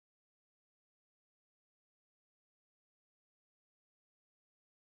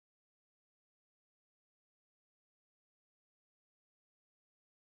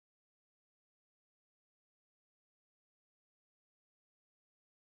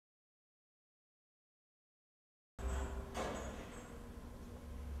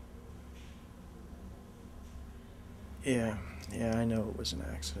Yeah, yeah, I know it was an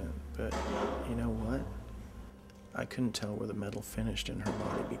accident, but you know what? I couldn't tell where the metal finished and her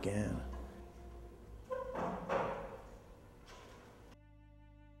body began.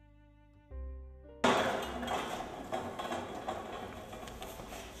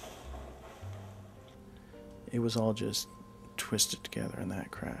 It was all just twisted together in that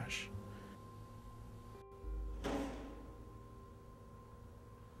crash.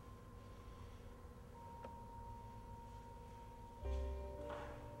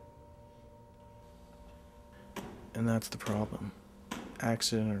 And that's the problem.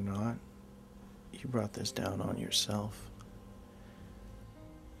 Accident or not, you brought this down on yourself.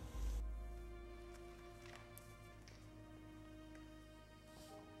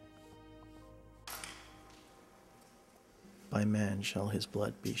 By man shall his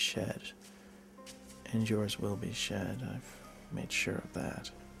blood be shed, and yours will be shed. I've made sure of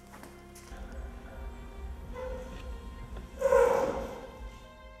that.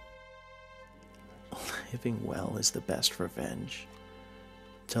 Living well is the best revenge.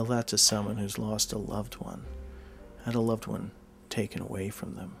 Tell that to someone who's lost a loved one, had a loved one taken away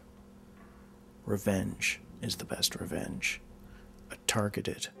from them. Revenge is the best revenge. A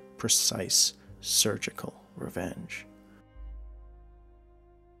targeted, precise, surgical revenge.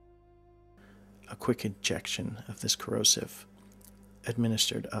 A quick injection of this corrosive,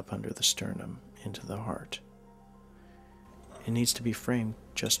 administered up under the sternum into the heart. It needs to be framed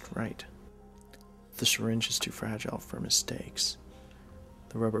just right. The syringe is too fragile for mistakes.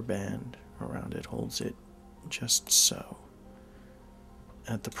 The rubber band around it holds it just so,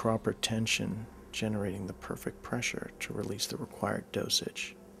 at the proper tension, generating the perfect pressure to release the required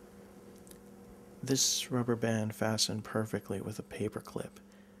dosage. This rubber band fastened perfectly with a paper clip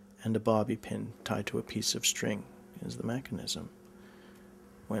and a bobby pin tied to a piece of string is the mechanism.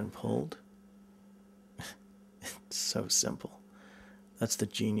 When pulled, it's so simple. That's the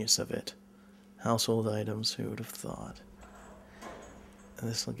genius of it. Household items, who would have thought?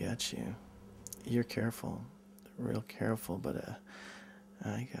 This'll get you. You're careful, real careful, but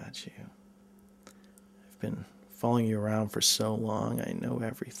I got you. I've been following you around for so long, I know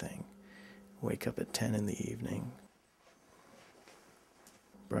everything. Wake up at 10 in the evening,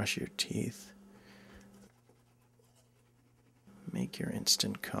 brush your teeth, make your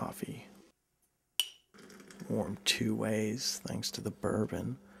instant coffee, warm 2 ways thanks to the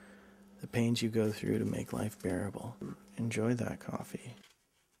bourbon. The pains you go through to make life bearable. Enjoy that coffee.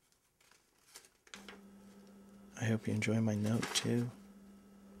 I hope you enjoy my note too.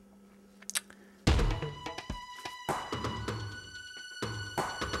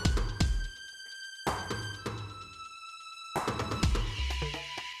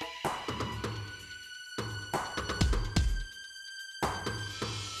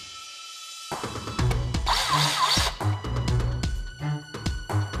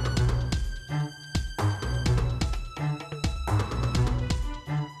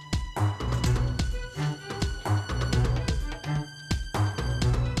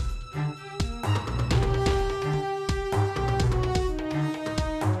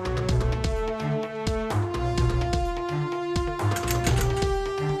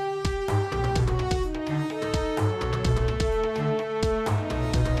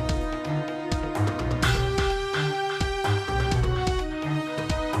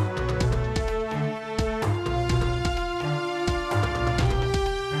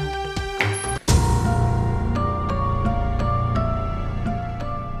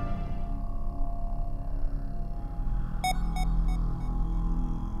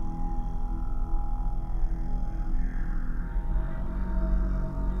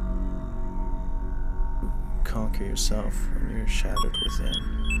 Conquer yourself when you're shattered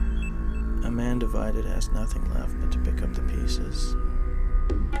within. A man divided has nothing left but to pick up the pieces.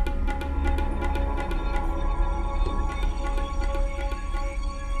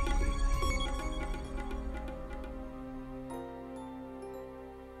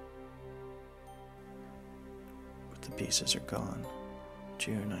 But the pieces are gone.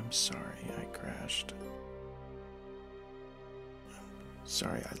 June, I'm sorry I crashed. I'm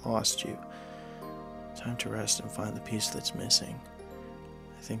sorry I lost you. Time to rest and find the piece that's missing.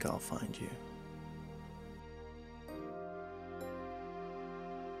 I think I'll find you.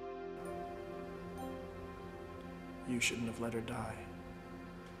 You shouldn't have let her die.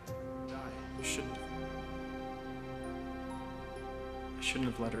 You shouldn't have. I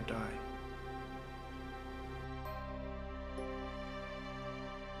shouldn't have let her die.